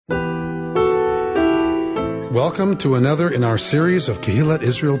Welcome to another in our series of Kehillat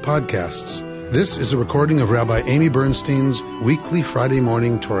Israel podcasts. This is a recording of Rabbi Amy Bernstein's weekly Friday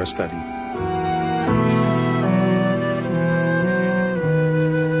morning Torah study.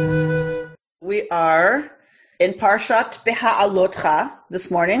 We are in Parshat Beha'alotcha this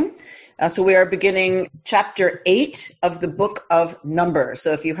morning. So we are beginning chapter 8 of the book of Numbers.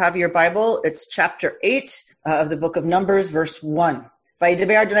 So if you have your Bible, it's chapter 8 of the book of Numbers, verse 1.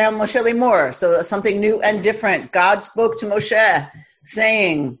 Vayidaber Adonai el Moshe lemor. So something new and different. God spoke to Moshe,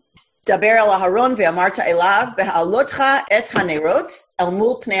 saying, Daber el Aharon ve'amarta elav beha'alotcha et hanerot el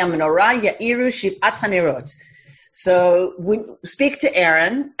mul pnei hamenorah ya'iru shiv'at hanerot. So we speak to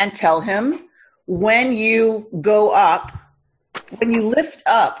Aaron and tell him, when you go up, when you lift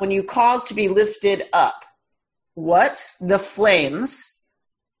up, when you cause to be lifted up, what? The flames,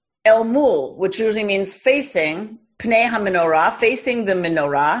 el mul, which usually means facing, pnei hamenorah, facing the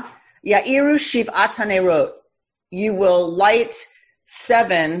menorah, ya'iru shiv'at hanerot. You will light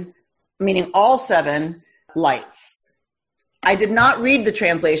 7, meaning all 7 lights. I did not read the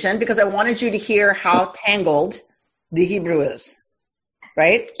translation because I wanted you to hear how tangled the Hebrew is,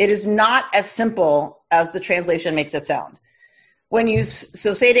 right? It is not as simple as the translation makes it sound.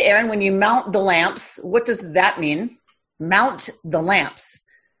 So say to Aaron, when you mount the lamps, what does that mean? Mount the lamps.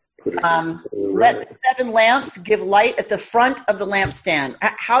 Let the 7 lamps give light at the front of the lampstand.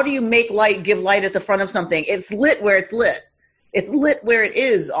 How do you make light give light at the front of something? It's lit where it's lit. It's lit where it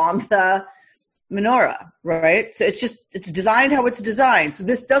is on the menorah, right? So it's designed how it's designed. So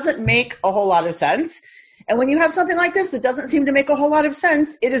this doesn't make a whole lot of sense. And when you have something like this that doesn't seem to make a whole lot of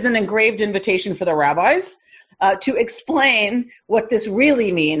sense, it is an engraved invitation for the rabbis to explain what this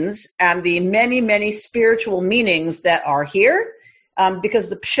really means and the many, many spiritual meanings that are here. Because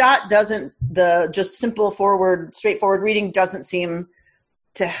the pshat the just simple, straightforward reading doesn't seem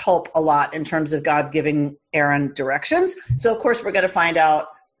to help a lot in terms of God giving Aaron directions. So, of course, we're going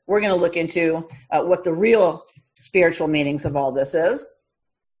to look into what the real spiritual meanings of all this is.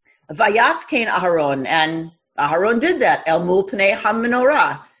 Vayas kain Aharon, and Aharon did that. El mul pnei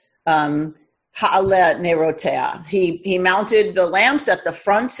hamenorah, ha'aleh nerotea. He mounted the lamps at the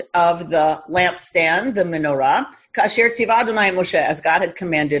front of the lampstand, the menorah, kasher tziva Adonai Moshe, as God had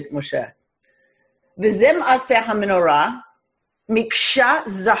commanded Moshe. V'zem aseh hamenorah, miksha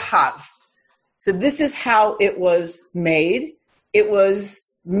zahav. So this is how it was made. It was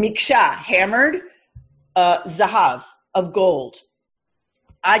miksha, hammered, zahav, of gold.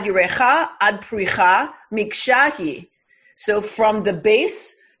 Ad yurecha, ad pricha, mikshahi. So from the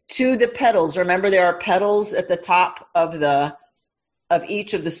base to the petals. Remember, there are petals at the top of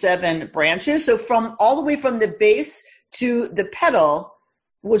each of the 7 branches. So all the way from the base to the petal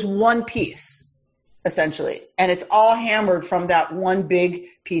was one piece, essentially. And it's all hammered from that one big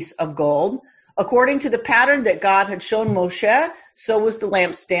piece of gold. According to the pattern that God had shown Moshe, so was the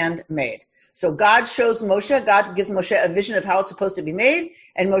lampstand made. So God gives Moshe a vision of how it's supposed to be made,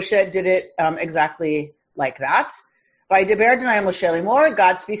 and Moshe did it exactly like that. Vayidaber Adonai el Moshe lemor,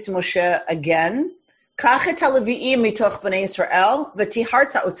 God speaks to Moshe again. Kach et haleviim mitoch bnei Yisrael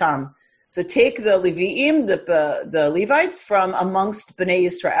v'tiharta otam. So take the Leviim, the Levites from amongst bnei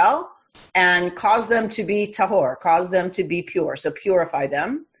Yisrael, and cause them to be tahor, cause them to be pure. So purify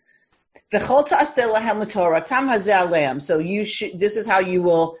them. V'chol ta'aseh lahem l'toratam hazeh aleim. So this is how you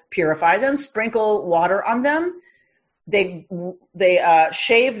will purify them. Sprinkle water on them. They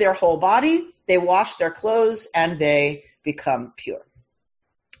shave their whole body. They wash their clothes, and they become pure.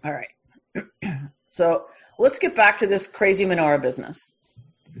 All right. So let's get back to this crazy menorah business.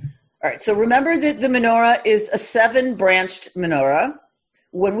 All right. So remember that the menorah is a 7-branched menorah.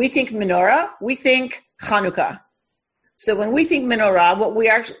 When we think menorah, we think Chanukah. So when we think menorah, what we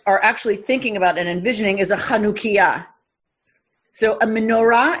are actually thinking about and envisioning is a Chanukiah. So a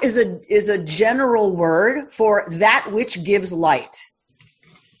menorah is a general word for that which gives light.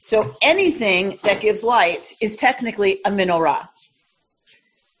 So anything that gives light is technically a menorah.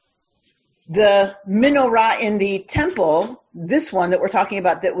 The menorah in the temple, this one that we're talking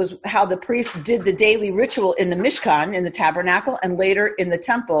about, that was how the priests did the daily ritual in the Mishkan, in the tabernacle, and later in the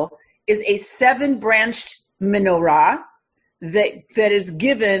temple, is a 7-branched menorah that is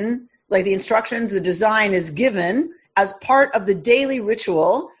given, like the instructions, the design is given as part of the daily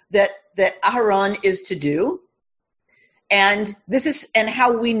ritual that Aharon is to do. And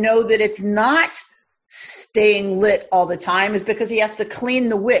how we know that it's not staying lit all the time is because he has to clean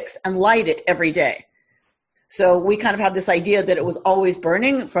the wicks and light it every day. So we kind of have this idea that it was always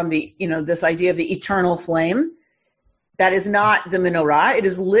burning from this idea of the eternal flame. That is not the menorah. It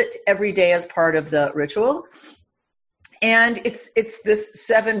is lit every day as part of the ritual. And it's this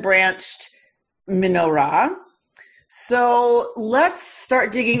 7-branched menorah. So let's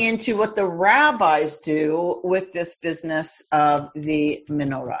start digging into what the rabbis do with this business of the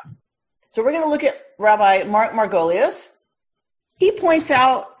menorah. So we're going to look at Rabbi Mark Margolius. He points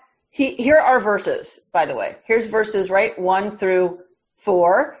out, here are verses, by the way. Here's verses, right, 1 through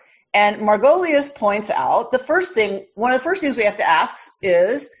 4. And Margolius points out, one of the first things we have to ask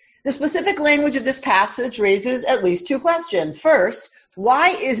is, the specific language of this passage raises at least two questions. First, why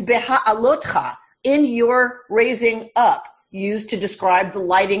is beha'alotcha, in your raising up, used to describe the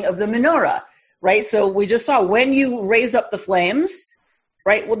lighting of the menorah, right? So we just saw when you raise up the flames,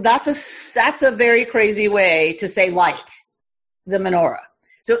 right? Well, that's a very crazy way to say light the menorah.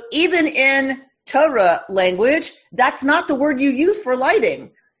 So even in Torah language, that's not the word you use for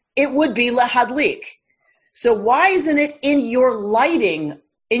lighting. It would be lahadlik. So why isn't it in your lighting,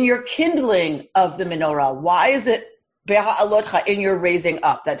 in your kindling of the menorah? Why is it beha'alotcha, in your raising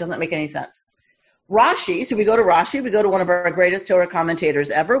up? That doesn't make any sense. Rashi, so we go to Rashi, we go to one of our greatest Torah commentators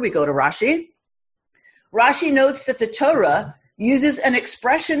ever, we go to Rashi. Rashi notes that the Torah uses an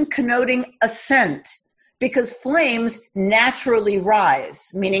expression connoting ascent because flames naturally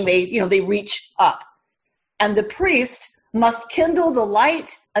rise, meaning they reach up. And the priest must kindle the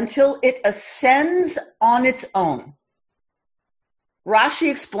light until it ascends on its own.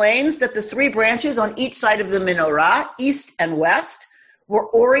 Rashi explains that the three branches on each side of the menorah, east and west, were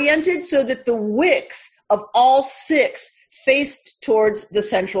oriented so that the wicks of all six faced towards the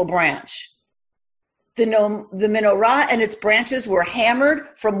central branch. The menorah and its branches were hammered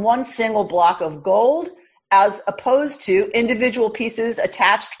from one single block of gold, as opposed to individual pieces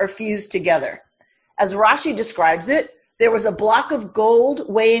attached or fused together. As Rashi describes it, there was a block of gold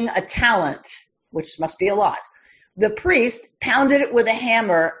weighing a talent, which must be a lot. The priest pounded it with a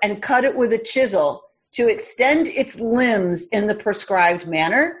hammer and cut it with a chisel to extend its limbs in the prescribed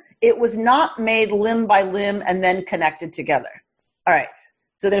manner. It was not made limb by limb and then connected together. All right.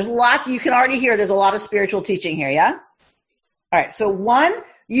 So there's lots, you can already hear there's a lot of spiritual teaching here, yeah? All right. So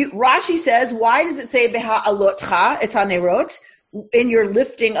Rashi says, why does it say beha'alotcha et hanerot, in your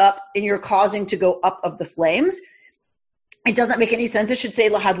lifting up, in your causing to go up of the flames? It doesn't make any sense. It should say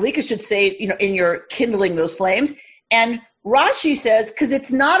lahadlik. It should say, in your kindling those flames. And Rashi says, because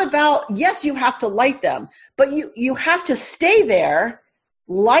it's not about, yes, you have to light them, but you have to stay there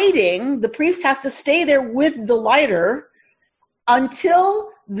lighting. The priest has to stay there with the lighter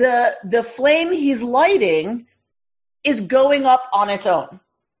until the flame he's lighting is going up on its own.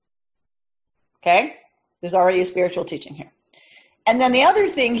 Okay? There's already a spiritual teaching here. And then the other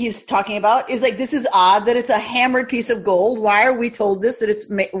thing he's talking about is this is odd that it's a hammered piece of gold. Why are we told this, that it's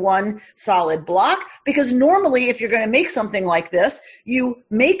one solid block? Because normally if you're going to make something like this, you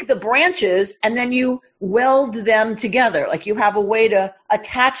make the branches and then you weld them together. You have a way to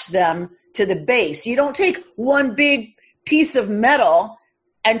attach them to the base. You don't take one big piece of metal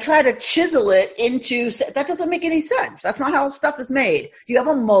and try to chisel it into, that doesn't make any sense. That's not how stuff is made. You have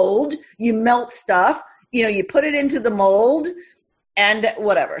a mold, you melt stuff, you put it into the mold, and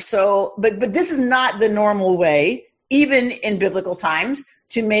whatever. So, but this is not the normal way, even in biblical times,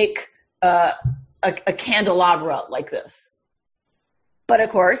 to make a candelabra like this. But of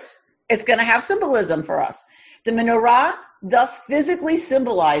course, it's going to have symbolism for us. The menorah thus physically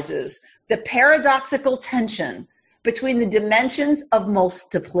symbolizes the paradoxical tension between the dimensions of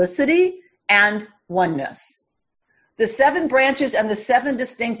multiplicity and oneness. The 7 branches and the 7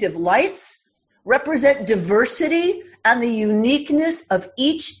 distinctive lights represent diversity and the uniqueness of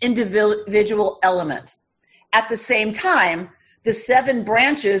each individual element. At the same time, the 7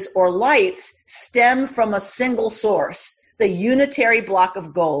 branches or lights stem from a single source, the unitary block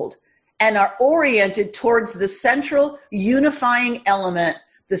of gold, and are oriented towards the central unifying element,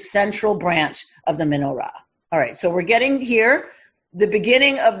 the central branch of the menorah. All right, so we're getting here. The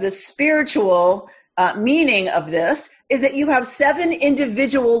beginning of the spiritual meaning of this is that you have 7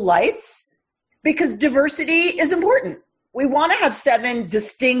 individual lights, because diversity is important. We want to have 7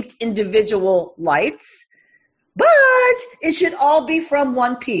 distinct individual lights, but it should all be from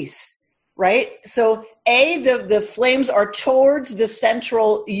one piece, right? So the flames are towards the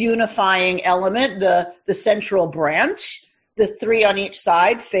central unifying element, the central branch. The 3 on each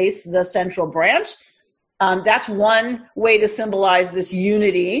side face the central branch. That's one way to symbolize this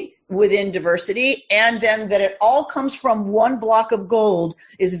unity within diversity. And then that it all comes from one block of gold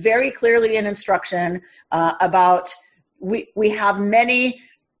is very clearly an instruction about we have many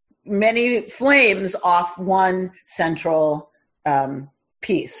flames off one central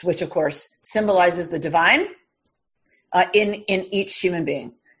piece, which of course symbolizes the divine in each human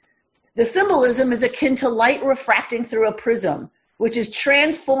being. The symbolism is akin to light refracting through a prism, which is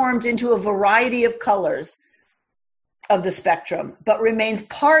transformed into a variety of colors of the spectrum, but remains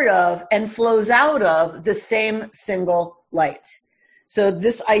part of and flows out of the same single light. So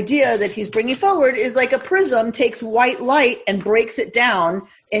this idea that he's bringing forward is like a prism takes white light and breaks it down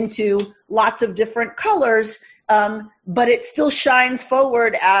into lots of different colors, but it still shines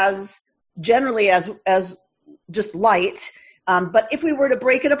forward as generally as just light. But if we were to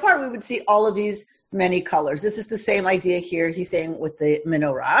break it apart, we would see all of these many colors. This is the same idea here he's saying with the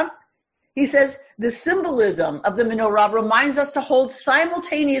menorah. He says, the symbolism of the menorah reminds us to hold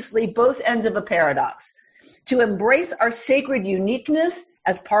simultaneously both ends of a paradox, to embrace our sacred uniqueness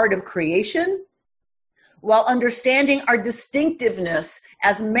as part of creation, while understanding our distinctiveness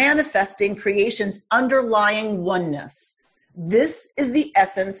as manifesting creation's underlying oneness. This is the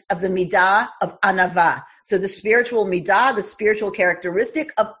essence of the midah of anava. So the spiritual midah, the spiritual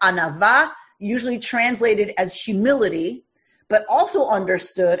characteristic of anava, usually translated as humility, but also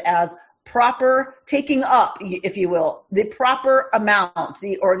understood as proper taking up, if you will, the proper amount,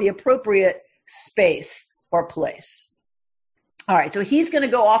 the appropriate space or place. All right, so he's going to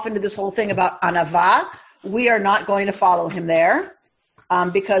go off into this whole thing about anava. We are not going to follow him there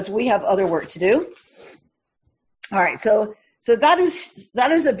because we have other work to do. All right, so that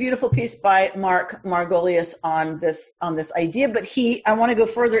is a beautiful piece by Mark Margolius on this idea. But I want to go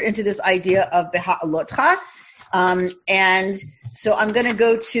further into this idea of Beha'alotcha, and so I'm going to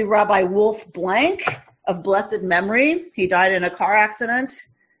go to Rabbi Wolf Blank of blessed memory. He died in a car accident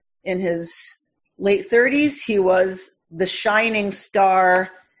in his late 30s. He was the shining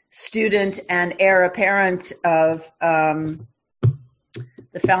star student and heir apparent of the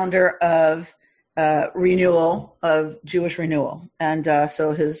founder of Renewal, of Jewish Renewal, and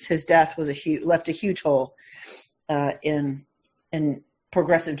so his death was left a huge hole in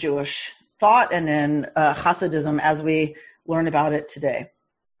progressive Jewish thought and in Hasidism as we learn about it today.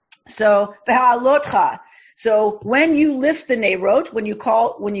 So Beha'alotcha. So when you lift the Neirot, when you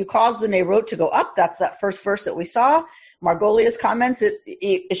cause the Neirot to go up, that's that first verse that we saw. Margolius comments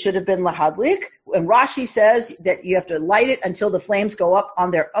it should have been lahadlik, and Rashi says that you have to light it until the flames go up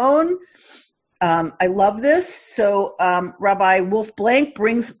on their own. I love this. So Rabbi Wolf Blank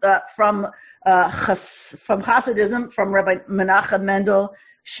brings from Hasidism, from Rabbi Menachem Mendel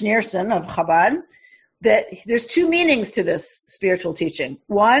Schneerson of Chabad, that there's two meanings to this spiritual teaching.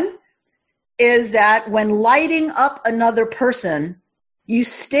 One is that when lighting up another person, you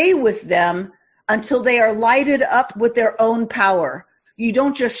stay with them until they are lighted up with their own power. You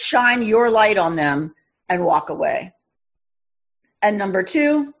don't just shine your light on them and walk away. And number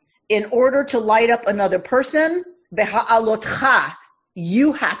two, in order to light up another person, beha'alotcha,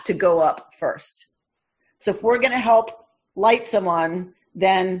 you have to go up first. So if we're going to help light someone,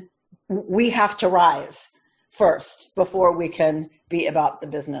 then we have to rise first before we can be about the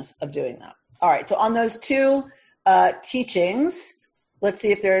business of doing that. All right, so on those two teachings, let's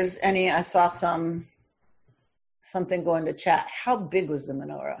see if there's any. I saw something going to chat. How big was the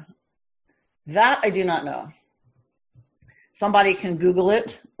menorah? That I do not know. Somebody can Google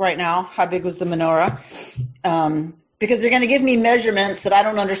it right now. How big was the menorah? Because they're going to give me measurements that I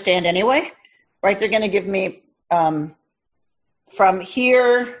don't understand anyway, right? They're going to give me from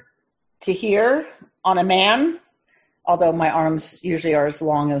here to here on a man, although my arms usually are as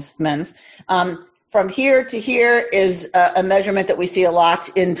long as men's. From here to here is a measurement that we see a lot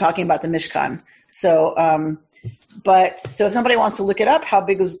in talking about the Mishkan. So if somebody wants to look it up, how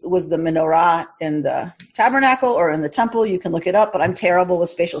big was the menorah in the tabernacle or in the temple, you can look it up, but I'm terrible with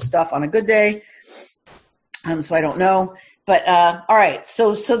spatial stuff on a good day. So I don't know. But all right,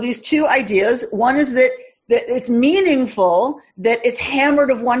 so these two ideas, one is that it's meaningful that it's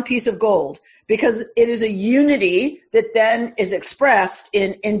hammered of one piece of gold, because it is a unity that then is expressed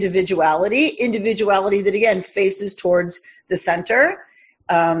in individuality that again faces towards the center.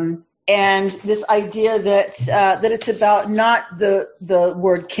 And this idea that it's about not the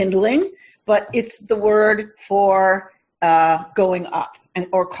word kindling, but it's the word for going up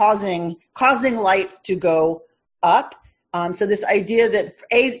or causing light to go up. So this idea that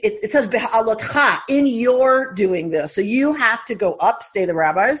it says beha'alotcha, in your doing this. So you have to go up, say the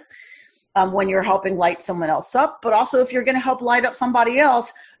rabbis, when you're helping light someone else up. But also if you're going to help light up somebody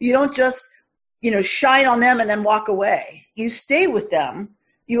else, you don't just, shine on them and then walk away. You stay with them.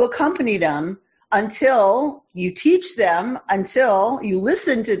 You accompany them until you teach them, until you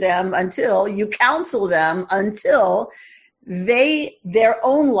listen to them, until you counsel them, until their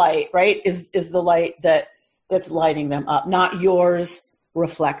own light, right, is the light that's lighting them up, not yours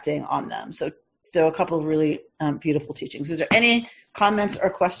reflecting on them. So a couple of really beautiful teachings. Is there any comments or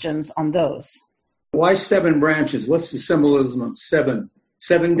questions on those? Why 7 branches? What's the symbolism of 7?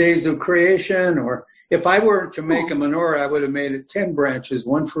 7 days of creation? Or if I were to make a menorah, I would have made it 10 branches,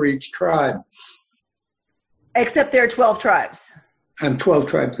 one for each tribe. Except there are 12 tribes. 12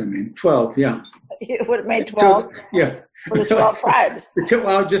 tribes, 12, yeah. It would have made 12 yeah. for the 12 tribes.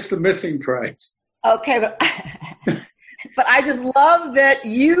 Well, just the missing tribes. Okay, but I just love that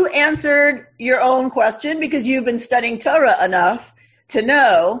you answered your own question because you've been studying Torah enough to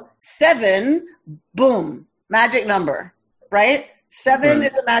know 7, boom, magic number, right? 7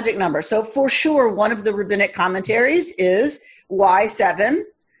 is a magic number. So for sure, one of the rabbinic commentaries is why 7?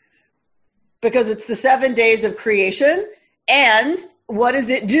 Because it's the 7 days of creation. And what does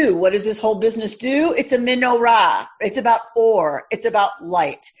it do? What does this whole business do? It's a menorah. It's about or. It's about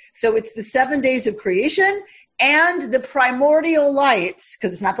light. So it's the 7 days of creation and the primordial lights,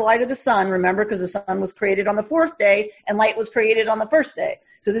 because it's not the light of the sun, remember, because the sun was created on the 4th day and light was created on the 1st day.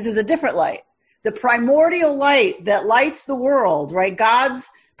 So this is a different light. The primordial light that lights the world, right? God's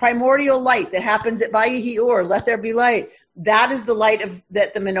primordial light that happens at Vayihi Or, let there be light. That is the light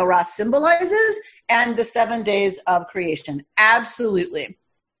that the menorah symbolizes, and the 7 days of creation. Absolutely.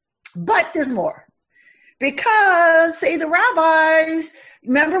 But there's more. Because, say the rabbis,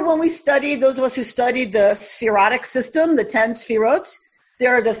 remember when we studied, those of us who studied the spherotic system, the 10 sphirot,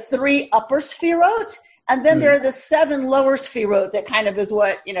 there are the 3 upper sphirot, and then there are the 7 lower sphirot that kind of is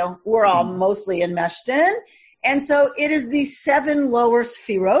what, we're all mostly enmeshed in. And so it is the 7 lower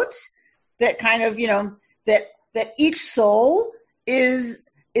sphirot that kind of, that each soul is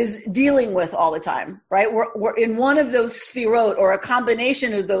dealing with all the time, right? We're in one of those sphirot or a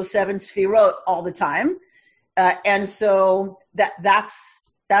combination of those 7 sphirot all the time. And so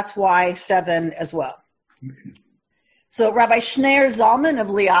that's why 7 as well. Okay. So Rabbi Shneir Zalman of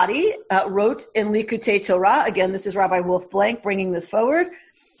Liadi wrote in Likutei Torah, again, this is Rabbi Wolf Blank bringing this forward,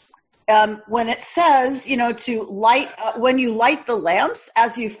 when it says, to light, when you light the lamps,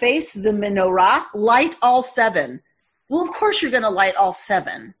 as you face the menorah, light all 7. Well, of course you're going to light all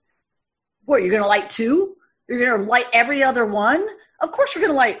 7. What, you're going to light 2? You're going to light every other one? Of course you're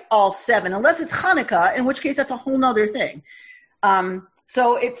going to light all 7, unless it's Hanukkah, in which case that's a whole nother thing.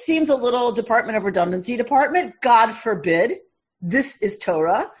 So it seems a little Department of Redundancy department. God forbid. This is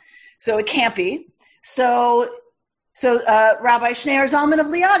Torah, so it can't be. So Rabbi Shneir Zalman of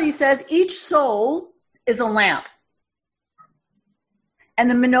Liadi says each soul is a lamp. And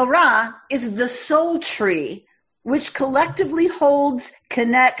the menorah is the soul tree, which collectively holds,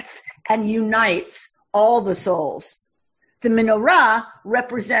 connects, and unites all the souls. The menorah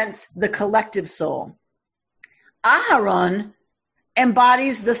represents the collective soul. Aharon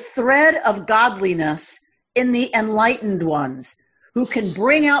embodies the thread of godliness in the enlightened ones, who can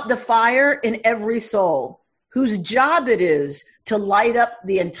bring out the fire in every soul, whose job it is to light up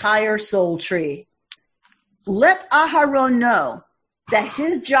the entire soul tree. Let Aharon know that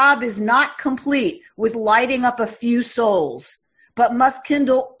his job is not complete with lighting up a few souls, but must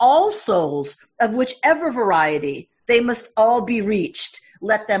kindle all souls of whichever variety. They must all be reached.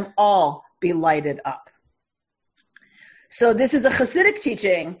 Let them all be lighted up. So this is a Hasidic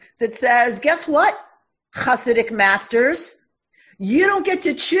teaching that says, guess what, Hasidic masters? You don't get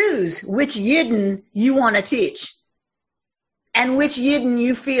to choose which Yidden you want to teach and which Yidden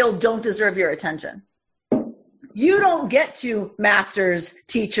you feel don't deserve your attention. You don't get to masters,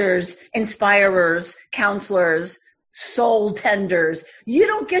 teachers, inspirers, counselors, soul tenders. You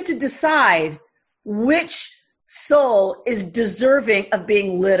don't get to decide which soul is deserving of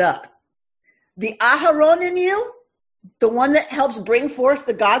being lit up. The Aharon in you, the one that helps bring forth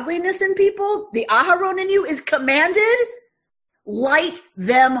the godliness in people, the Aharon in you is commanded, light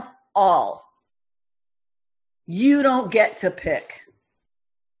them all. You don't get to pick,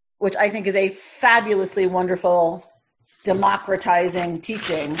 which I think is a fabulously wonderful democratizing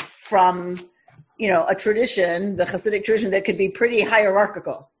teaching from, a tradition, the Hasidic tradition that could be pretty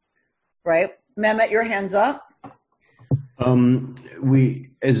hierarchical, right? Mehmet, your hands up.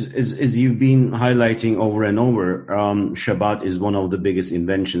 As you've been highlighting over and over, Shabbat is one of the biggest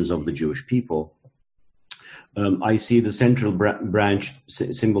inventions of the Jewish people. I see the central branch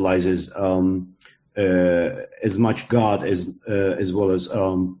symbolizes as much God as well as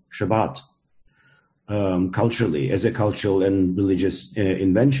Shabbat culturally, as a cultural and religious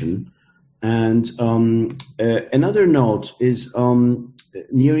invention. And another note is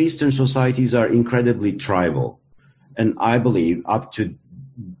Near Eastern societies are incredibly tribal. And I believe up to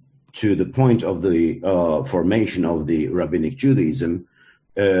the point of the formation of the Rabbinic Judaism,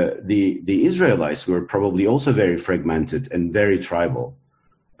 the Israelites were probably also very fragmented and very tribal.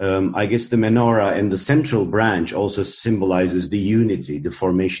 I guess the menorah and the central branch also symbolizes the unity, the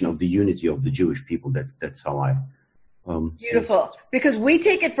formation of the unity of the Jewish people. That's how I Beautiful. Because we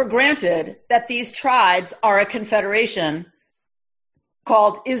take it for granted that these tribes are a confederation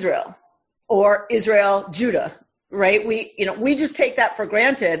called Israel or Israel, Judah, right? We just take that for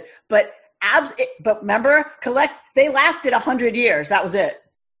granted, but remember, they lasted 100 years. That was it.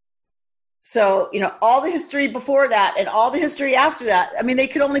 So, all the history before that and all the history after that, I mean, they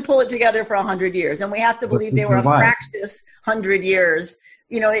could only pull it together for 100 years. And we have to believe they were a fractious 100 years.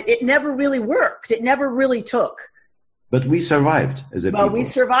 It never really worked. It never really took. But we survived as a people. Well, we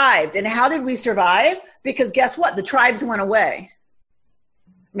survived. And how did we survive? Because guess what? The tribes went away.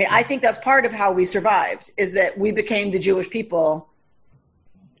 I mean, I think that's part of how we survived, is that we became the Jewish people,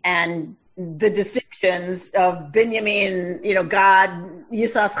 and the distinctions of Binyamin, Gad,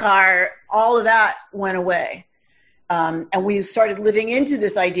 Yisachar, all of that went away. And we started living into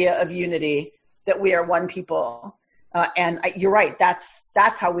this idea of unity, that we are one people. And you're right. That's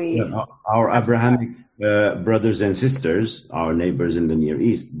how we... Our Abrahamic brothers and sisters, our neighbors in the Near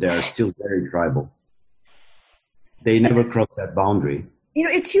East, they are still very tribal. They never crossed that boundary.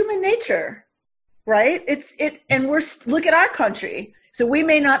 It's human nature, right? And look at our country. So we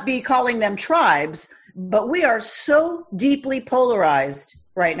may not be calling them tribes, but we are so deeply polarized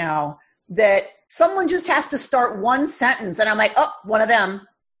right now that someone just has to start one sentence, and I'm like, oh, one of them.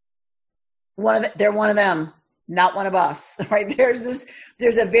 They're one of them, not one of us, right? There's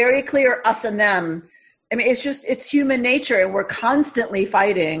a very clear us and them. I mean, it's human nature, and we're constantly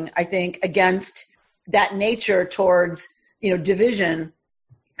fighting, I think, against that nature towards, division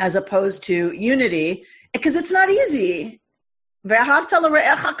as opposed to unity, because it's not easy. Ve'ahavta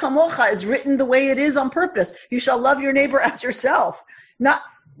l're'echa kamocha is written the way it is on purpose. You shall love your neighbor as yourself. Not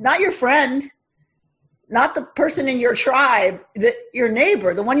your friend, not the person in your tribe, your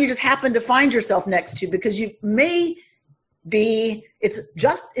neighbor, the one you just happen to find yourself next to, because you may be,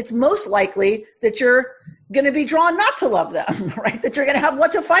 it's most likely that you're going to be drawn not to love them, right? That you're going to have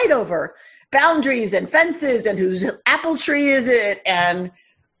what to fight over. Boundaries and fences, and whose apple tree is it, and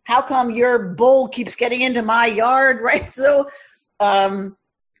how come your bull keeps getting into my yard, right? So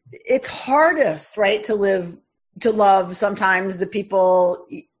it's hardest, right, to love sometimes the people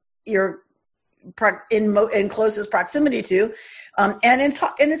you're in closest proximity to, and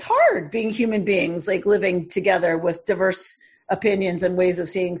it's hard being human beings, like living together with diverse opinions and ways of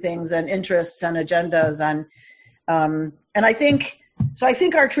seeing things and interests and agendas, and I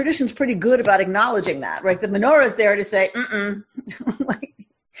think our tradition's pretty good about acknowledging that, right? The menorah is there to say, like,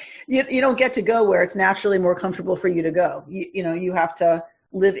 you don't get to go where it's naturally more comfortable for you to go. You have to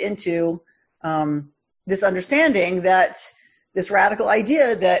live into this understanding, that this radical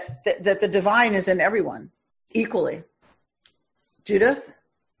idea that the divine is in everyone equally. Judith?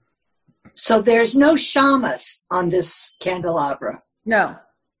 So there's no shamas on this candelabra? No.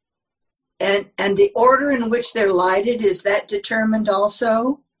 And the order in which they're lighted, is that determined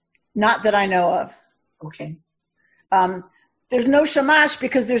also? Not that I know of. Okay. There's no shamash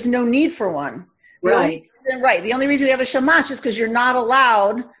because there's no need for one. Right. The only reason we have a shamash is because you're not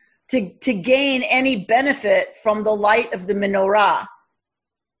allowed to gain any benefit from the light of the menorah.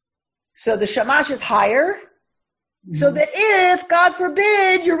 So the shamash is higher, so that if, God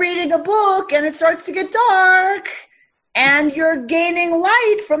forbid, you're reading a book and it starts to get dark and you're gaining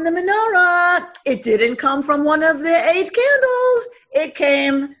light from the menorah, it didn't come from one of the 8 candles. It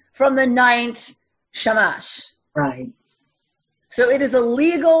came from the 9th shamash. Right. So it is a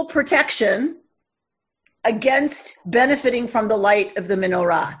legal protection against benefiting from the light of the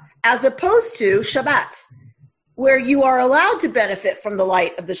menorah, as opposed to Shabbat, where you are allowed to benefit from the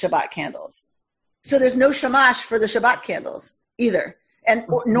light of the Shabbat candles. So there's no shamash for the Shabbat candles either,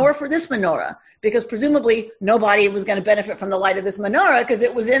 nor for this menorah, because presumably nobody was going to benefit from the light of this menorah because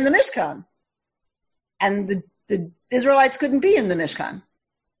it was in the Mishkan. And the Israelites couldn't be in the Mishkan,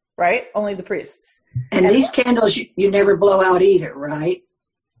 right? Only the priests. And these candles you never blow out either, right?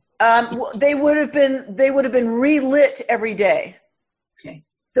 They would have been relit every day. Okay.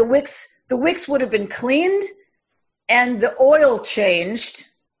 The wicks would have been cleaned and the oil changed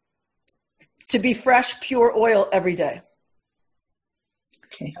to be fresh, pure oil every day.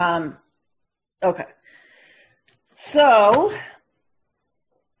 Okay. Okay. So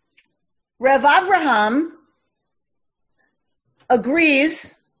Rev Avraham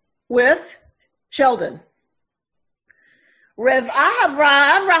agrees with Sheldon. Rev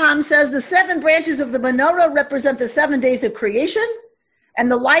Avraham says the 7 branches of the menorah represent the 7 days of creation,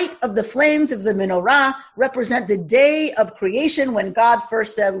 and the light of the flames of the menorah represent the day of creation when God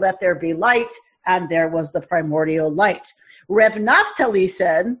first said, "Let there be light," and there was the primordial light. Reb Naftali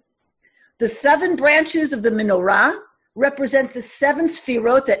said, the 7 branches of the menorah represent the 7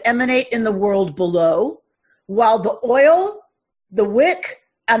 sefirot that emanate in the world below, while the oil, the wick,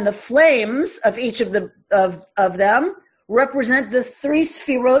 and the flames of each of them represent the 3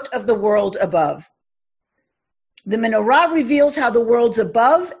 sefirot of the world above. The menorah reveals how the worlds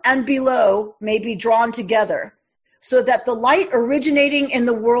above and below may be drawn together, so that the light originating in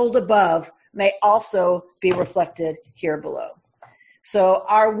the world above may also be reflected here below. So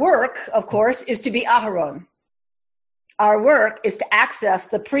our work, of course, is to be Aharon. Our work is to access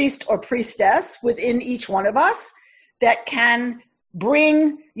the priest or priestess within each one of us that can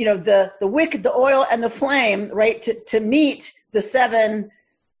bring, the wick, the oil, and the flame, right, to meet the 7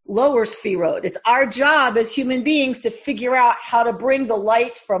 lower sefirot. It's our job as human beings to figure out how to bring the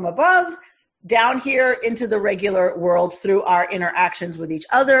light from above down here into the regular world through our interactions with each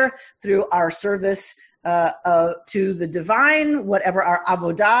other, through our service to the divine, whatever our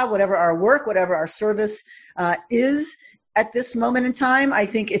avodah, whatever our work, whatever our service is at this moment in time. I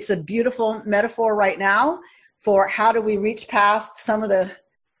think it's a beautiful metaphor right now for how do we reach past some of the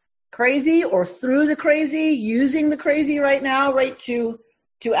crazy or through the crazy, using the crazy right now, right, to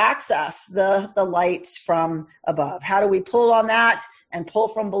access the light from above. How do we pull on that and pull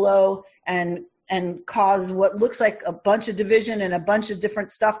from below and cause what looks like a bunch of division and a bunch of different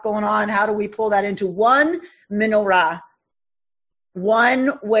stuff going on? How do we pull that into one menorah,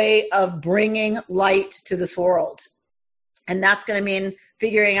 one way of bringing light to this world? And that's going to mean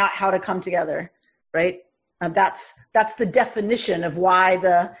figuring out how to come together, right? That's the definition of why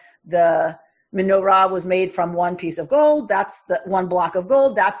the menorah was made from one piece of gold. That's the one block of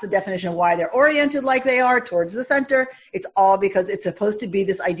gold. That's the definition of why they're oriented like they are towards the center. It's all because it's supposed to be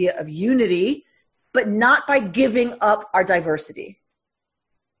this idea of unity, but not by giving up our diversity,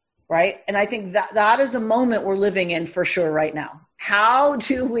 right? And I think that is a moment we're living in for sure right now. How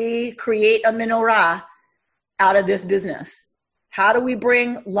do we create a menorah out of this business? How do we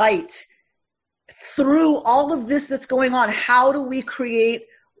bring light through all of this that's going on? How do we create,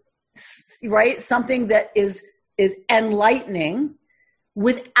 right, something that is enlightening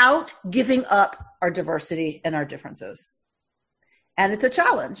without giving up our diversity and our differences? And it's a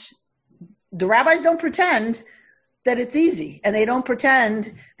challenge. The rabbis don't pretend that it's easy, and they don't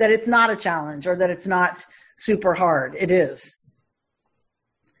pretend that it's not a challenge or that it's not super hard. It is.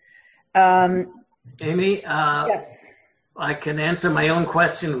 Amy, yes. I can answer my own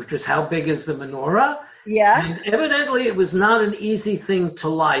question, which is how big is the menorah? Yeah. And evidently it was not an easy thing to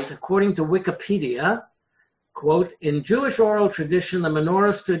light. According to Wikipedia, quote, in Jewish oral tradition, the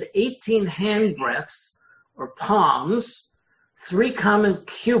menorah stood 18 handbreadths or palms, 3 common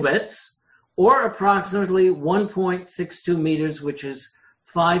cubits, or approximately 1.62 meters, which is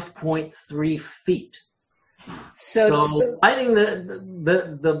 5.3 feet. So lighting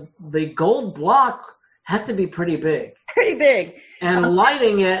the gold block had to be pretty big. Pretty big. And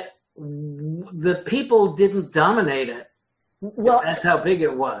lighting it, the people didn't dominate it. Well, that's how big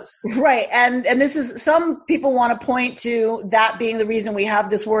it was. Right. And this is, some people want to point to that being the reason we have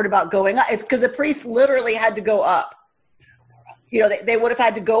this word about going up. It's because the priest literally had to go up. They would have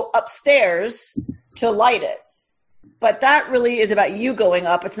had to go upstairs to light it. But that really is about you going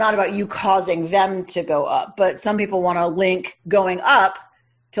up. It's not about you causing them to go up. But some people want to link going up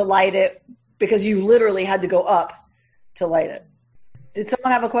to light it because you literally had to go up to light it. Did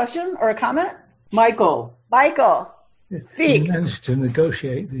someone have a question or a comment? Michael, speak. You managed to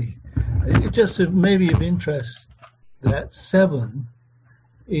negotiate it just maybe of interest that 7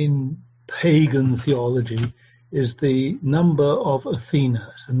 in pagan theology is the number of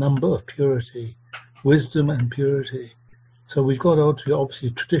Athena, it's the number of purity, wisdom and purity. So we've got obviously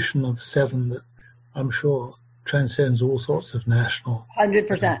a tradition of 7 that I'm sure transcends all sorts of national.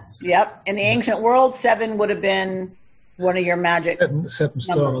 100%. Yep. In the ancient world, 7 would have been one of your magic 7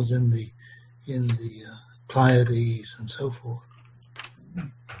 stars in the Pleiades and so forth.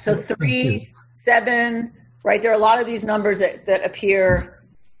 So 3, 7, right? There are a lot of these numbers that appear,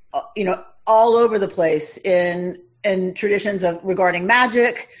 all over the place in traditions of regarding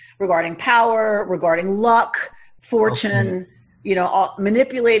magic, regarding power, regarding luck, fortune,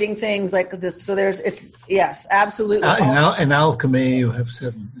 manipulating things like this. So yes, absolutely. In alchemy, you have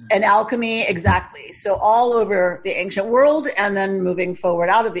 7. And alchemy, exactly. So all over the ancient world, and then moving forward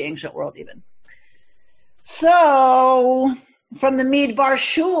out of the ancient world even. So from the Midbar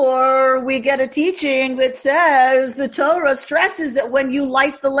Shur, we get a teaching that says the Torah stresses that when you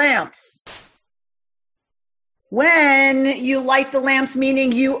light the lamps,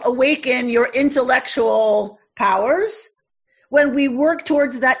 meaning you awaken your intellectual powers, when we work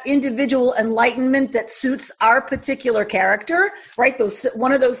towards that individual enlightenment that suits our particular character, right?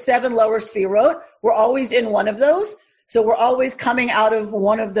 One of those 7 lower sefirot, we're always in one of those. So we're always coming out of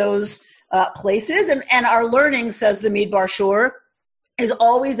one of those places. And our learning, says the Midbar Shur, is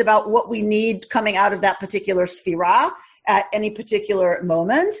always about what we need coming out of that particular sefirah at any particular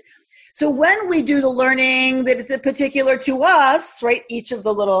moment. So when we do the learning that is particular to us, right, each of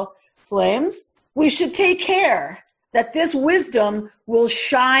the little flames, we should take care that this wisdom will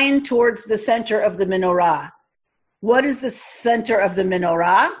shine towards the center of the menorah. What is the center of the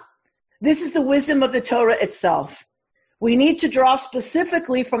menorah? This is the wisdom of the Torah itself. We need to draw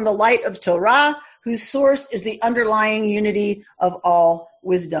specifically from the light of Torah, whose source is the underlying unity of all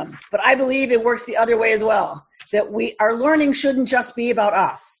wisdom. But I believe it works the other way as well, that our learning shouldn't just be about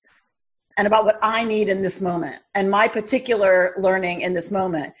us and about what I need in this moment and my particular learning in this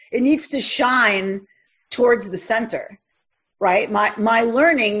moment. It needs to shine towards the center, right? My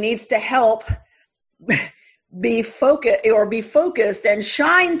learning needs to help be focused and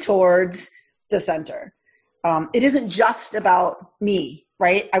shine towards the center. It isn't just about me,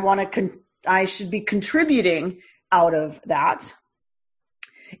 right? I should be contributing out of that.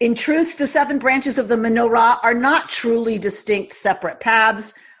 In truth, the 7 branches of the menorah are not truly distinct separate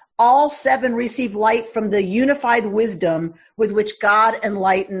paths. All 7 receive light from the unified wisdom with which God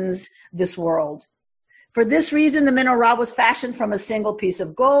enlightens this world. For this reason, the menorah was fashioned from a single piece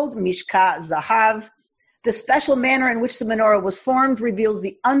of gold, mishka zahav. The special manner in which the menorah was formed reveals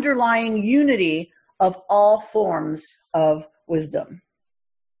the underlying unity of all forms of wisdom.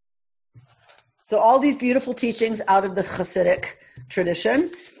 So all these beautiful teachings out of the Hasidic tradition,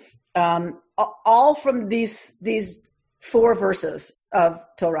 all from these 4 verses of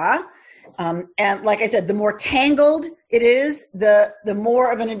Torah. And like I said, the more tangled it is, the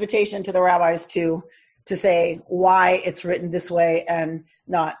more of an invitation to the rabbis to say why it's written this way and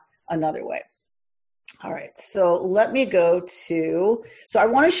not another way. All right, so let me go to, so I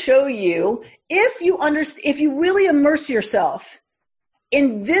want to show you, if you really immerse yourself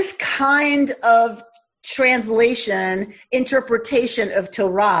in this kind of translation, interpretation of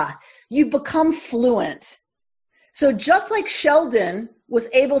Torah, you become fluent. So just like Sheldon was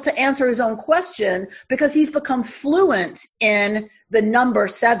able to answer his own question because he's become fluent in the number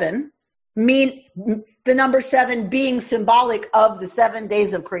 7, the number 7 being symbolic of the 7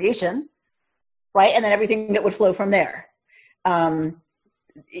 days of creation, right? And then everything that would flow from there. And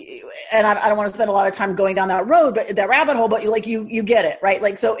I don't want to spend a lot of time going down that road, but that rabbit hole, but you get it, right?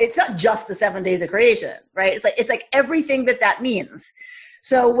 Like, so it's not just the 7 days of creation, right? It's like everything that means.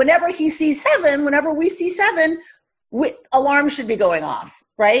 So whenever we see 7, alarms should be going off,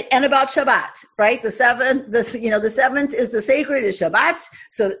 right? And about Shabbat, right? The 7th is the sacred, is Shabbat.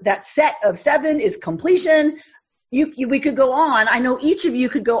 So that set of 7 is completion. We could go on. I know each of you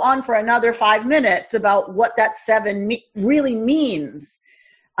could go on for another 5 minutes about what that 7 really means.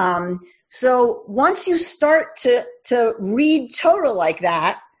 So once you start to read Torah like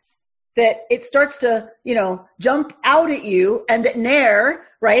that it starts to, jump out at you, and that ner,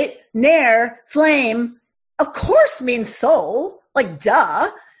 right? Ner, flame, of course means soul, like duh,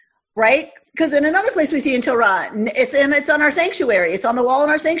 right? Because in another place we see in Torah, it's on our sanctuary. It's on the wall in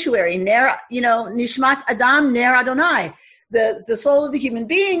our sanctuary. Ner, Nishmat Adam, Ner Adonai. The soul of the human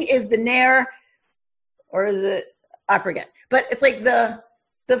being is the Ner, or is it? I forget. But it's like the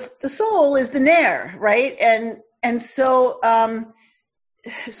soul is the Ner, right? And so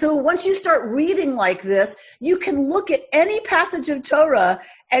once you start reading like this, you can look at any passage of Torah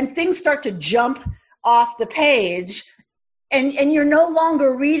and things start to jump off the page. And you're no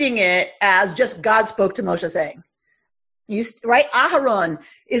longer reading it as just God spoke to Moshe saying, right? Aharon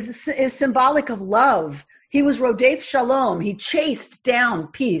is symbolic of love. He was Rodef Shalom. He chased down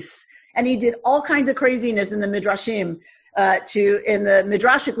peace, and he did all kinds of craziness in the Midrashim. In the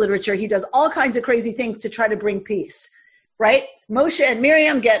Midrashic literature, he does all kinds of crazy things to try to bring peace, right? Moshe and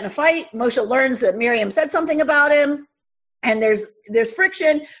Miriam get in a fight. Moshe learns that Miriam said something about him. And there's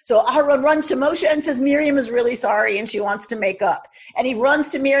friction. So Aharon runs to Moshe and says, Miriam is really sorry and she wants to make up. And he runs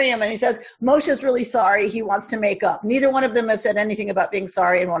to Miriam and he says, Moshe is really sorry. He wants to make up. Neither one of them have said anything about being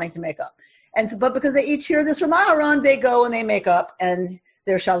sorry and wanting to make up. But because they each hear this from Aharon, they go and they make up, and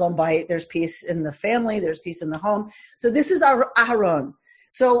there's shalom bayit. There's peace in the family. There's peace in the home. So this is our Aharon.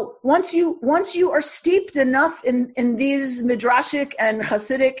 So once you are steeped enough in these Midrashic and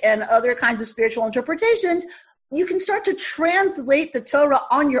Hasidic and other kinds of spiritual interpretations, you can start to translate the Torah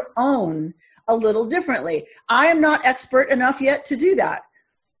on your own a little differently. I am not expert enough yet to do that.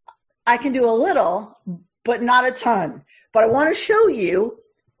 I can do a little, but not a ton. But I want to show you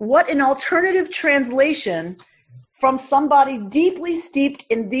what an alternative translation from somebody deeply steeped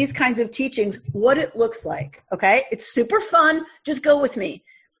in these kinds of teachings what it looks like, okay? It's super fun. Just go with me.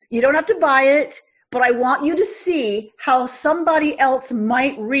 You don't have to buy it, but I want you to see how somebody else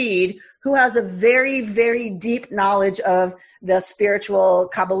might read who has a very, very deep knowledge of the spiritual,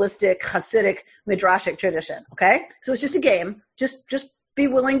 Kabbalistic, Hasidic, Midrashic tradition, okay? So it's just a game. Just be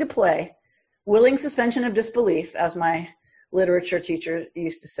willing to play. Willing suspension of disbelief, as my literature teacher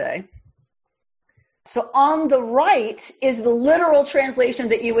used to say. So on the right is the literal translation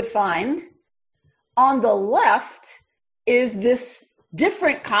that you would find. On the left is this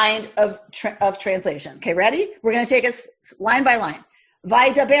different kind of translation. Okay, ready? We're going to take us line by line.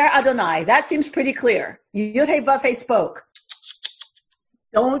 Vaydaber Adonai. That seems pretty clear. Yud-Heh Vav-Heh spoke.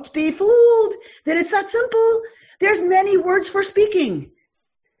 Don't be fooled that it's that simple. There's many words for speaking.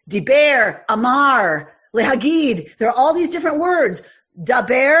 Diber, Amar, Lehagid. There are all these different words.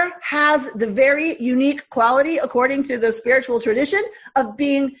 Daber has the very unique quality, according to the spiritual tradition, of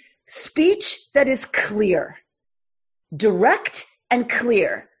being speech that is clear, direct and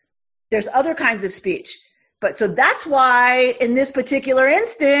clear. There's other kinds of speech. But so that's why in this particular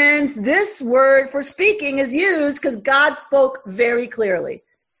instance, this word for speaking is used because God spoke very clearly.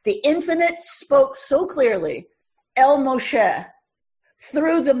 The infinite spoke so clearly, El Moshe,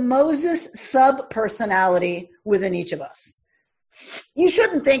 through the Moses sub-personality within each of us. You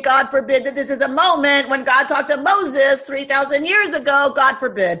shouldn't think, God forbid, that this is a moment when God talked to Moses 3,000 years ago. God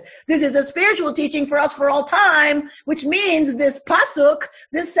forbid. This is a spiritual teaching for us for all time, which means this pasuk,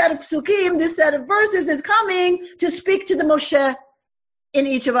 this set of psukim, this set of verses is coming to speak to the Moshe in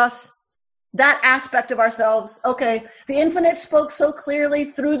each of us. That aspect of ourselves. Okay, the infinite spoke so clearly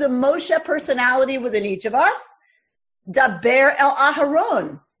through the Moshe personality within each of us. Daber el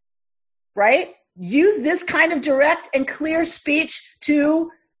Aharon, right? Use this kind of direct and clear speech to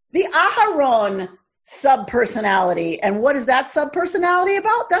the Aharon sub-personality. And what is that sub-personality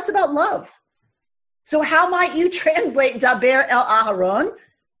about? That's about love. So how might you translate Daber el Aharon?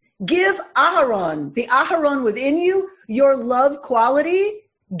 Give Aharon, the Aharon within you, your love quality.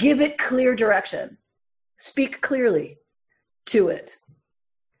 Give it clear direction. Speak clearly to it.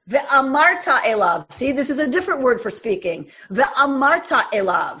 Ve'amarta elav. See, this is a different word for speaking. Ve'amarta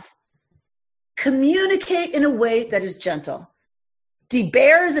elav. Communicate in a way that is gentle.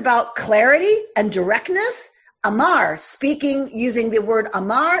 Diber is about clarity and directness. Amar, speaking using the word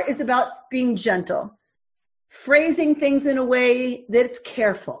amar, is about being gentle. Phrasing things in a way that it's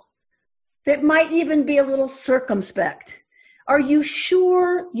careful. That might even be a little circumspect. Are you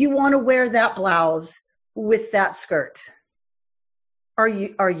sure you want to wear that blouse with that skirt? Are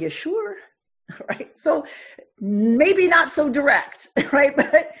you sure? Right? So maybe not so direct, right?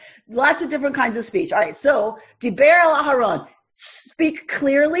 But lots of different kinds of speech. All right. So Diber el Aharon, speak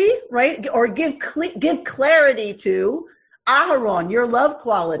clearly, right? Or give clarity to Aharon, your love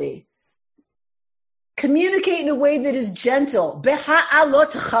quality. Communicate in a way that is gentle.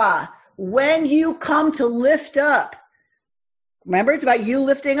 Beha'alotcha, when you come to lift up. Remember, it's about you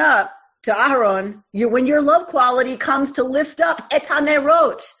lifting up to Aharon. When your love quality comes to lift up et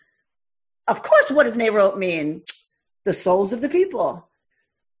hanerot. Of course, what does nerot mean? The souls of the people.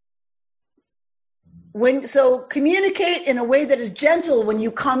 So communicate in a way that is gentle when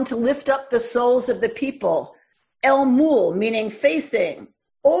you come to lift up the souls of the people. El mul, meaning facing.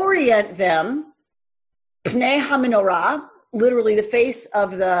 Orient them. Pnei hamenorah, literally the face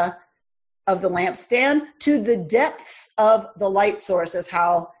of the lampstand, to the depths of the light source is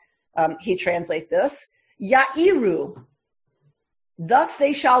how he translates this. Ya'iru, thus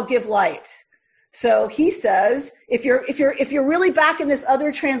they shall give light. So he says, if you're really back in this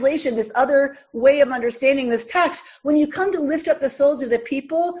other translation, this other way of understanding this text, when you come to lift up the souls of the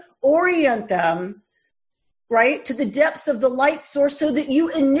people, orient them, right, to the depths of the light source so that you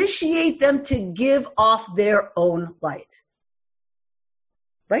initiate them to give off their own light.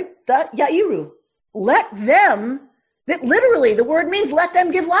 Right? That Ya'iru. Let them, that literally the word means let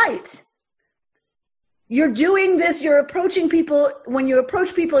them give light. You're doing this, you're approaching people, when you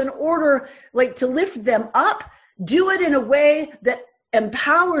approach people in order like to lift them up, do it in a way that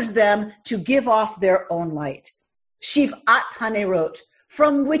empowers them to give off their own light. Shiv'at hanerot,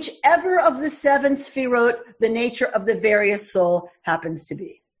 from whichever of the 7 sfirot the nature of the various soul happens to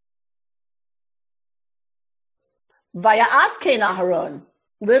be. Vaya'as kein Aharon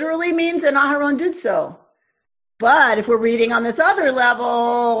literally means and Aharon did so. But if we're reading on this other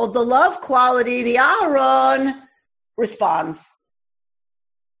level, the love quality, the Aharon responds.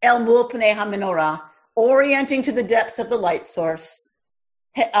 El mul pnei hamenorah, orienting to the depths of the light source.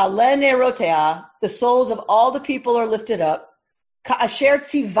 He'ale nerotea, the souls of all the people are lifted up. Ka'asher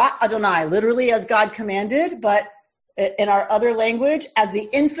tzivat Adonai, literally as God commanded, but in our other language, as the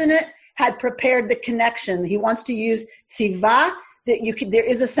infinite had prepared the connection. He wants to use tzivah, there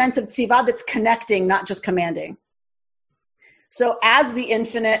is a sense of tzivah that's connecting, not just commanding. So as the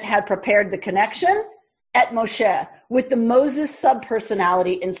infinite had prepared the connection, et Moshe, with the Moses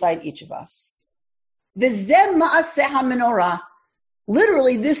sub-personality inside each of us. V'zeh ma'aseh hamenorah.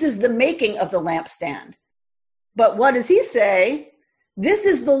 Literally, this is the making of the lampstand. But what does he say? This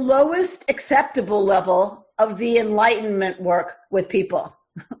is the lowest acceptable level of the enlightenment work with people.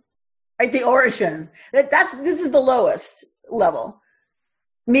 Right? The origin. This is the lowest level.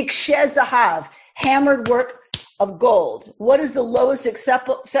 Miksheh zahav, hammered work of gold. What is the lowest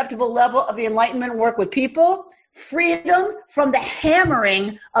acceptable level of the enlightenment work with people? Freedom from the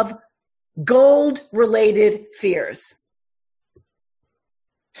hammering of gold-related fears.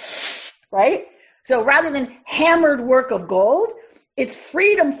 Right? So rather than hammered work of gold, it's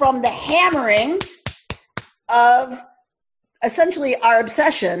freedom from the hammering of essentially our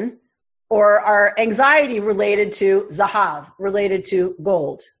obsession or our anxiety related to zahav, related to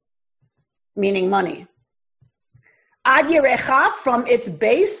gold, meaning money. Ad yerecha, from its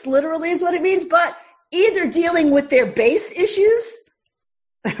base, literally is what it means, but either dealing with their base issues,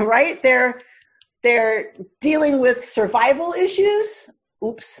 right? They're dealing with survival issues.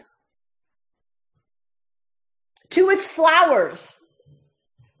 Oops. To its flowers,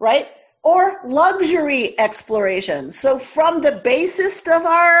 right? Or luxury explorations. So from the basest of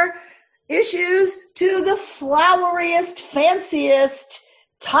our issues to the floweriest, fanciest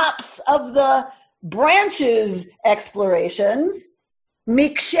tops of the branches explorations,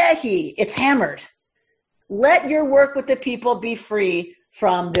 mikshehi, it's hammered. Let your work with the people be free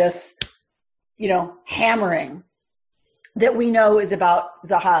from this, hammering that we know is about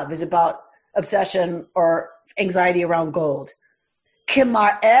zahav, is about obsession or anxiety around gold.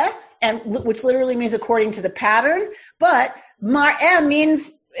 Kimar'eh, and which literally means according to the pattern, but mar'eh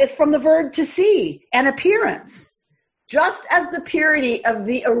means it's from the verb to see, an appearance. Just as the purity of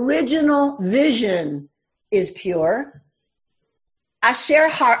the original vision is pure, asher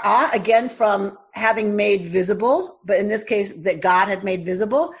har'ah, again from having made visible, but in this case that God had made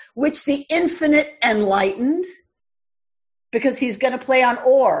visible, which the infinite enlightened, because he's going to play on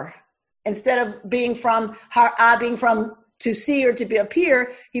or. Instead of being from har'ah, being from to see or to be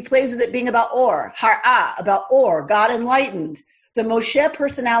appear, he plays with it being about or. Har'ah, about or, God enlightened. The Moshe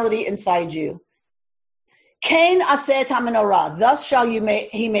personality inside you. Kain aseh menorah. Thus shall he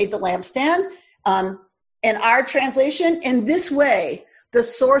made the lampstand. In our translation, in this way, the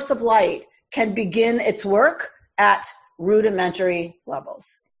source of light can begin its work at rudimentary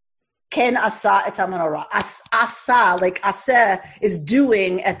levels. Ken asa et menorah. Asa, like aseh, is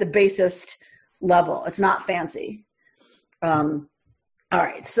doing at the basest level. It's not fancy. All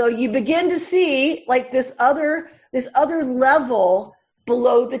right, so you begin to see like this other level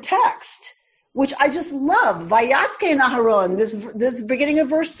below the text, which I just love. Vayaske Aharon, this beginning of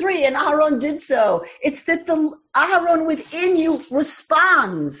verse 3, and Aharon did so. It's that the Aharon within you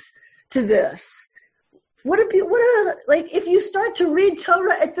responds to this. If you start to read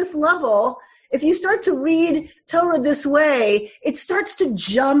Torah at this level, if you start to read Torah this way, it starts to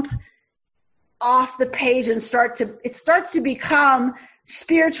jump off the page and it starts to become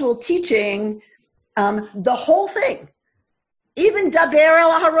spiritual teaching, the whole thing. Even Daber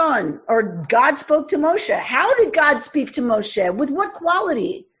el Aharon, or God spoke to Moshe. How did God speak to Moshe? With what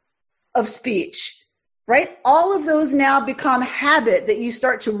quality of speech? Right? All of those now become habit that you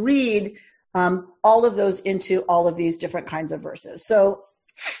start to read all of those into all of these different kinds of verses. So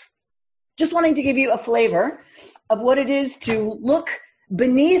just wanting to give you a flavor of what it is to look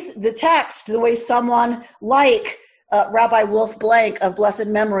beneath the text the way someone like Rabbi Wolf Blank of blessed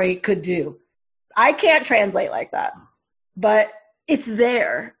memory could do. I can't translate like that, but it's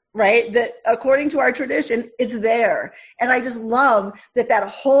there, right? That according to our tradition, it's there. And I just love that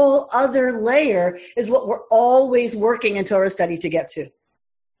whole other layer is what we're always working in Torah study to get to.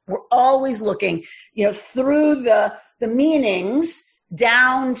 We're always looking, through the meanings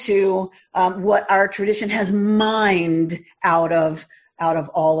down to what our tradition has mined out of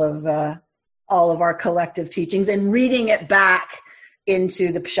all of our collective teachings, and reading it back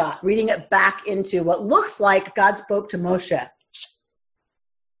into the Pshat, reading it back into what looks like God spoke to Moshe.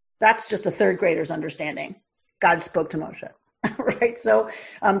 That's just a third grader's understanding. God spoke to Moshe, right? So,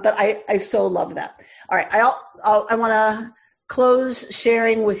 but I so love that. All right, I want to close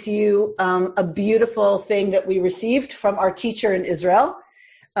sharing with you a beautiful thing that we received from our teacher in Israel.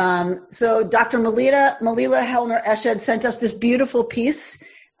 So Dr. Malila Hellner Eshed sent us this beautiful piece,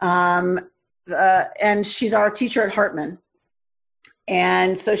 and she's our teacher at Hartman.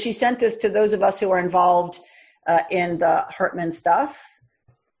 And so she sent this to those of us who are involved in the Hartman stuff.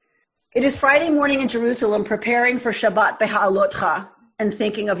 It is Friday morning in Jerusalem, preparing for Shabbat Beha'alotcha and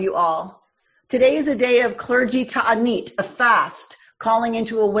thinking of you all. Today is a day of clergy ta'anit, a fast, calling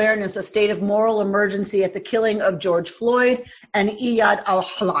into awareness a state of moral emergency at the killing of George Floyd and Iyad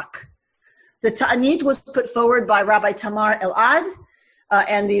al-Halak. The ta'anit was put forward by Rabbi Tamar Elad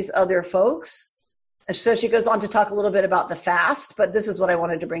and these other folks. So she goes on to talk a little bit about the fast, but this is what I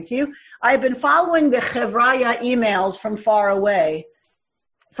wanted to bring to you. I've been following the Chevraya emails from far away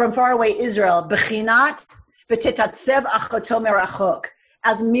Israel, Bechinat v'tetatzev achoto merachok,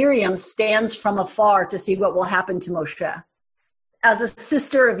 as Miriam stands from afar to see what will happen to Moshe. As a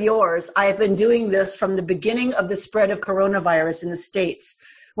sister of yours, I have been doing this from the beginning of the spread of coronavirus in the States,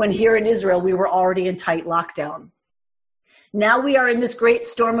 when here in Israel we were already in tight lockdown. Now we are in this great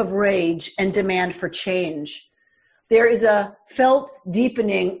storm of rage and demand for change. There is a felt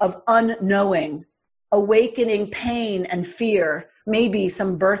deepening of unknowing, awakening pain and fear, maybe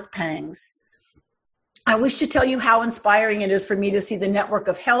some birth pangs. I wish to tell you how inspiring it is for me to see the network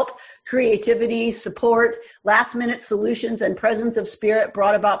of help, creativity, support, last-minute solutions, and presence of spirit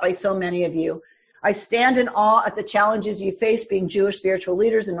brought about by so many of you. I stand in awe at the challenges you face being Jewish spiritual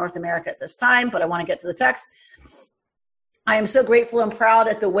leaders in North America at this time, but I want to get to the text. I am so grateful and proud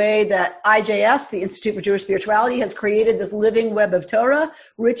at the way that IJS, the Institute for Jewish Spirituality, has created this living web of Torah,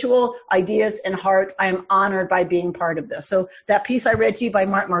 ritual, ideas, and heart. I am honored by being part of this. So that piece I read to you by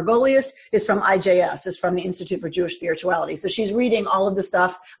Mark Margolius is from IJS, is from the Institute for Jewish Spirituality. So she's reading all of the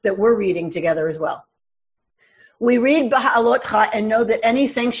stuff that we're reading together as well. We read Beha'alotcha and know that any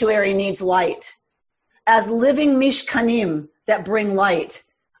sanctuary needs light. As living mishkanim that bring light,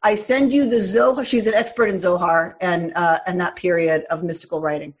 I send you the Zohar. She's an expert in Zohar and that period of mystical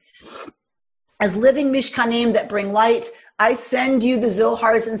writing. As living mishkanim that bring light, I send you the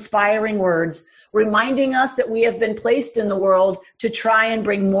Zohar's inspiring words, reminding us that we have been placed in the world to try and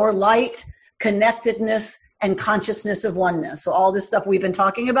bring more light, connectedness, and consciousness of oneness. So all this stuff we've been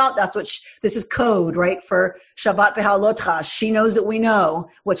talking about, that's what this is code, right, for Shabbat Beha'alotcha. She knows that we know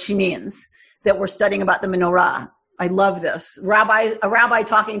what she means, that we're studying about the menorah. I love this. A rabbi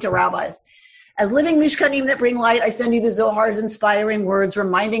talking to rabbis. As living mishkanim that bring light, I send you the Zohar's inspiring words,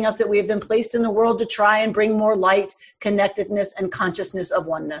 reminding us that we have been placed in the world to try and bring more light, connectedness, and consciousness of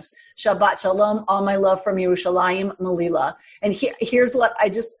oneness. Shabbat Shalom, all my love from Yerushalayim, Melila. And here's what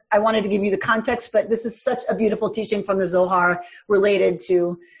I wanted to give you the context, but this is such a beautiful teaching from the Zohar related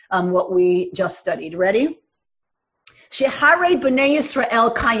to what we just studied. Ready? Sheharei b'nei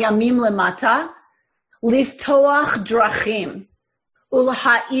Yisrael kayamim lemata, liftoach drachim,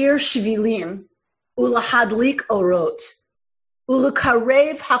 ulaha'ir shvilim, ulahadlik orot,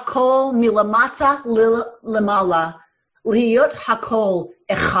 ulakarev hakol milamata lemala, liyot hakol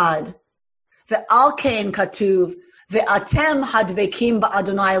echad. Ve'al kein katuv, ve'atem hadvekim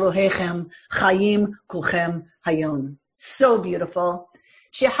ba'adonai Elohechem, chayim kulchem hayom. So beautiful.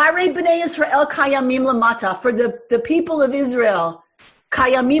 Sheharei b'nei Yisrael kayamim lemata, for the people of Israel,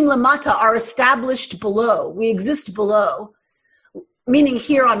 Kayamim lamata are established below. We exist below, meaning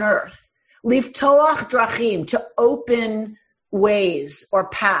here on earth. Liftoach drachim, to open ways or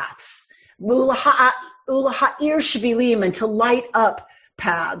paths. Ulaha'ir shvilim, and to light up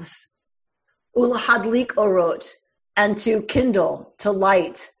paths. Ulahadlik orot, and to kindle, to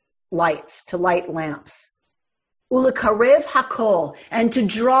light lights, to light lamps. Ulakarev hakol, and to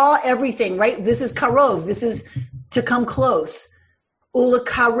draw everything, right? This is karov, this is to come close.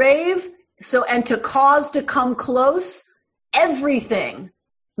 Ulakarev, and to cause to come close, everything.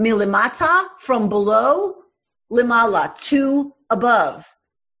 Milimata, from below, limala, to above.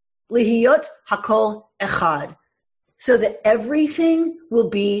 Lihiyot hakol echad, so that everything will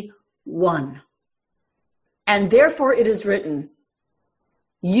be one. And therefore it is written,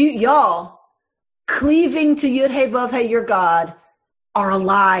 y'all, cleaving to Yud He Vav He, your God, are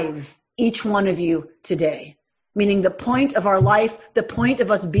alive, each one of you today. Meaning the point of our life, the point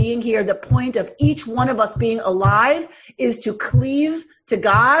of us being here, the point of each one of us being alive is to cleave to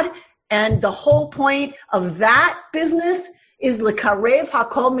God. And the whole point of that business is l'karev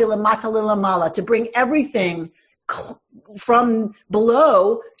hakol milamata lilamala, to bring everything from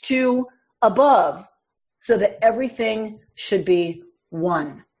below to above, so that everything should be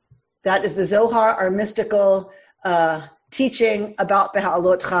one. That is the Zohar, our mystical teaching about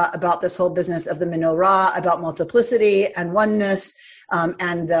Beha'alotcha, about this whole business of the menorah, about multiplicity and oneness,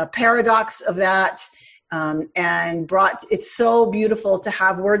 and the paradox of that. It's so beautiful to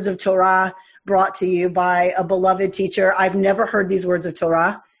have words of Torah brought to you by a beloved teacher. I've never heard these words of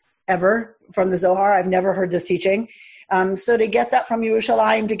Torah ever from the Zohar. I've never heard this teaching. So to get that from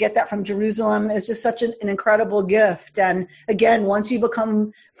Yerushalayim, to get that from Jerusalem is just such an incredible gift. And again, once you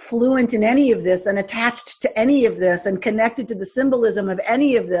become fluent in any of this and attached to any of this and connected to the symbolism of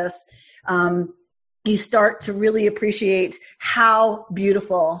any of this, you start to really appreciate how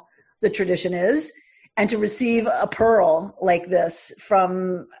beautiful the tradition is. And to receive a pearl like this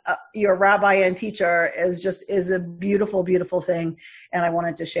from your rabbi and teacher is a beautiful, beautiful thing. And I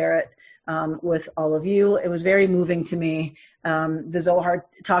wanted to share it with all of you. It was very moving to me. The Zohar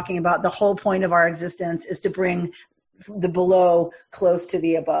talking about the whole point of our existence is to bring the below close to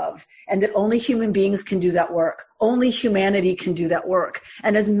the above, and that only human beings can do that work. Only humanity can do that work.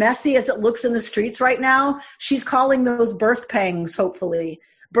 And as messy as it looks in the streets right now, she's calling those birth pangs, hopefully.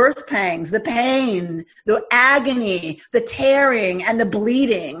 Birth pangs, the pain, the agony, the tearing, and the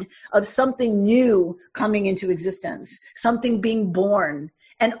bleeding of something new coming into existence, something being born.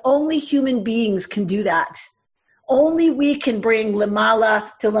 And only human beings can do that. Only we can bring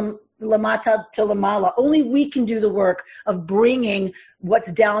lamala to lamata to lamala. Only we can do the work of bringing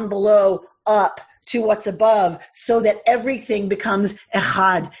what's down below up to what's above, so that everything becomes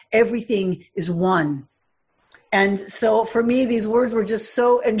echad. Everything is one. And so for me, these words were just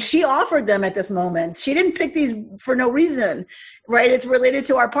so, and she offered them at this moment. She didn't pick these for no reason, right? It's related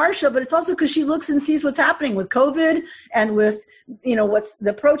to our parsha, but it's also because she looks and sees what's happening with COVID and with, what's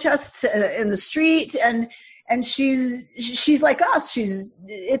the protests in the street. And she's like us.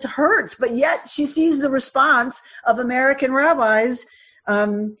 It hurts, but yet she sees the response of American rabbis,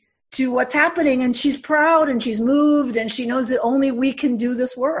 to what's happening, and she's proud and she's moved, and she knows that only we can do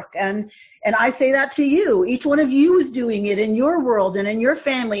this work. And I say that to you. Each one of you is doing it in your world and in your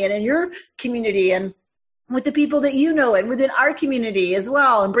family and in your community and with the people that you know and within our community as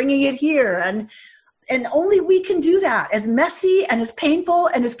well, and bringing it here. And only we can do that. As messy and as painful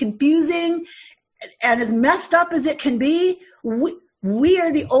and as confusing and as messed up as it can be, we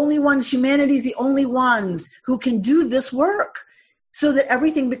are the only ones, humanity is the only ones who can do this work, so that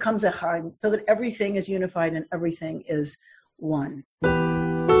everything becomes echad, so that everything is unified and everything is one.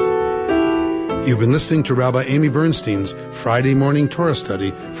 You've been listening to Rabbi Amy Bernstein's Friday morning Torah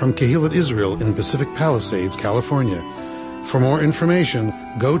study from Kehillat Israel in Pacific Palisades, California. For more information,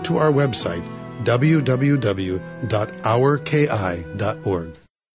 go to our website, www.ourki.org.